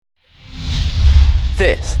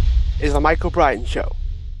This is the Michael Brian Show.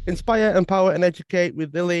 Inspire, empower, and educate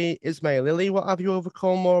with Lilly, Ismail. Lilly, what have you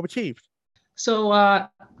overcome or achieved? So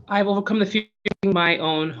I've overcome the fear of my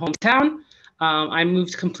own hometown. I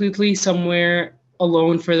moved completely somewhere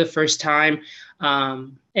alone for the first time.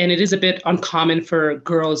 And it is a bit uncommon for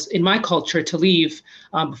girls in my culture to leave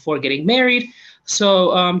before getting married.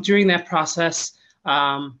 So during that process,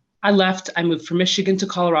 I left. I moved from Michigan to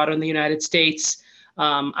Colorado in the United States.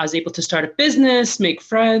 I was able to start a business, make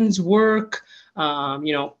friends, work,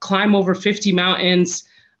 climb over 50 mountains.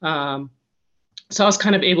 So I was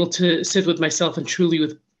kind of able to sit with myself and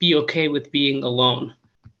truly be okay with being alone.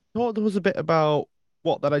 Talk to us a bit about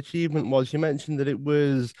what that achievement was. You mentioned that it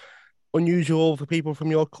was unusual for people from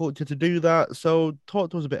your culture to do that. So talk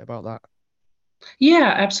to us a bit about that.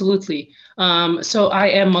 Yeah, absolutely. So I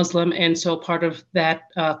am Muslim, and so part of that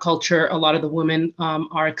culture, a lot of the women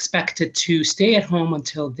are expected to stay at home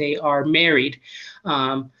until they are married.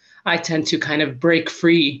 I tend to kind of break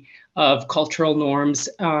free of cultural norms.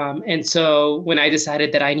 And so when I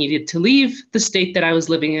decided that I needed to leave the state that I was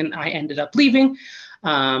living in, I ended up leaving.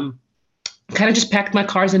 Kind of just packed my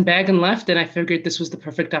cars and bag and left. And I figured this was the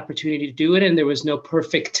perfect opportunity to do it. And there was no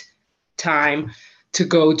perfect time to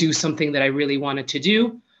go do something that I really wanted to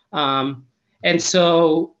do. And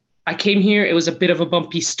so I came here. It was a bit of a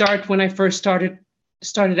bumpy start when I first started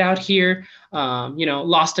out here.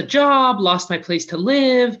 Lost a job, lost my place to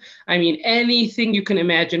live. I mean, anything you can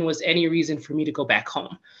imagine was any reason for me to go back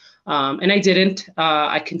home. And I didn't.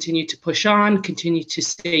 I continued to push on, continued to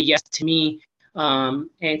say yes to me, and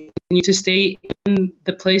continue to stay in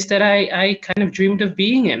the place that I kind of dreamed of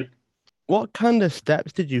being in. What kind of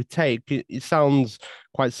steps did you take? It sounds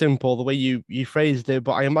quite simple the way you phrased it,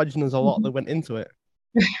 but I imagine there's a lot that went into it.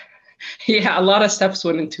 Yeah, a lot of steps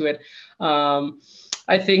went into it.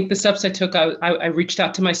 I think the steps I took, I reached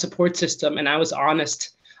out to my support system and I was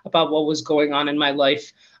honest about what was going on in my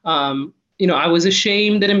life. I was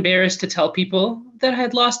ashamed and embarrassed to tell people that I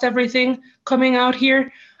had lost everything coming out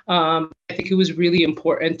here. I think it was really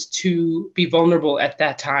important to be vulnerable at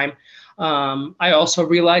that time. I also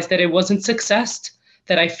realized that it wasn't success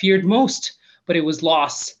that I feared most, but it was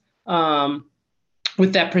loss.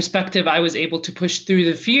 With that perspective, I was able to push through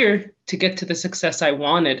the fear to get to the success I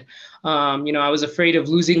wanted. I was afraid of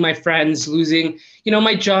losing my friends, losing,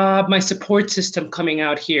 my job, my support system coming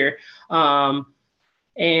out here.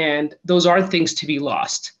 And those aren't things to be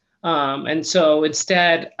lost. And so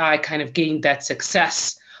instead, I kind of gained that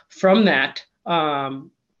success from that.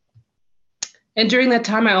 And during that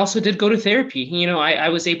time, I also did go to therapy. I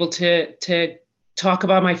was able to talk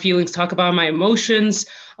about my feelings, talk about my emotions,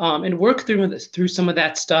 and work through some of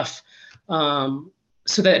that stuff,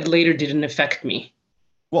 so that it later didn't affect me.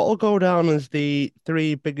 What will go down as the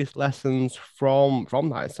three biggest lessons from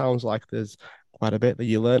that? It sounds like there's quite a bit that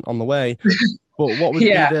you learned on the way, but what would be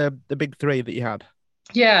Yeah. the big three that you had?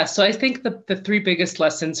 Yeah, so I think the three biggest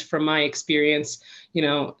lessons from my experience,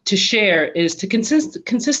 to share is to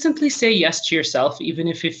consistently say yes to yourself, even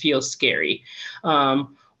if it feels scary.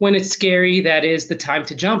 When it's scary, that is the time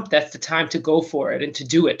to jump. That's the time to go for it and to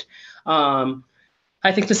do it.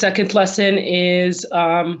 I think the second lesson is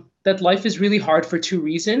that life is really hard for two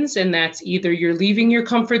reasons, and that's either you're leaving your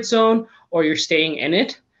comfort zone or you're staying in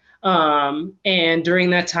it. And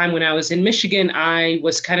during that time when I was in Michigan, I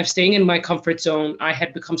was kind of staying in my comfort zone. I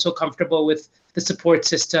had become so comfortable with the support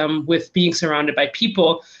system, with being surrounded by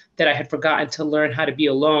people, that I had forgotten to learn how to be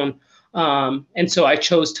alone. And so I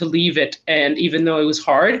chose to leave it. And even though it was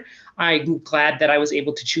hard, I'm glad that I was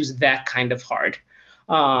able to choose that kind of hard.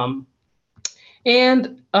 I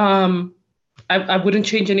wouldn't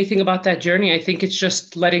change anything about that journey. I think it's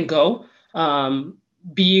just letting go.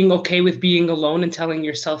 Being okay with being alone and telling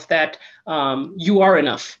yourself that you are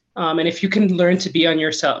enough. And if you can learn to be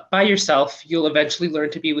by yourself, you'll eventually learn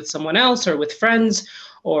to be with someone else or with friends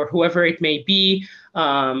or whoever it may be.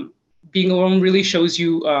 Being alone really shows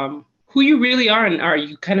you who you really are, and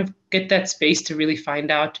you kind of get that space to really find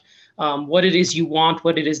out what it is you want,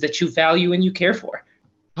 what it is that you value and you care for.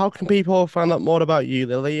 How can people find out more about you,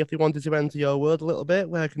 Lilly? If they wanted to enter your world a little bit,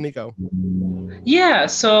 where can they go? Yeah,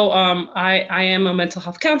 so I am a mental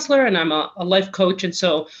health counselor and I'm a life coach. And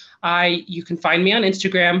so you can find me on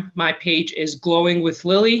Instagram. My page is Glowing with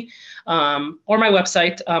Lilly, or my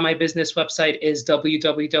website. My business website is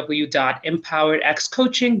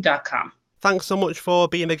www.empoweredxcoaching.com. Thanks so much for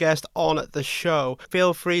being a guest on the show.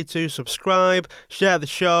 Feel free to subscribe, share the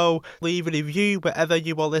show, leave a review wherever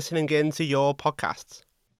you are listening into your podcasts.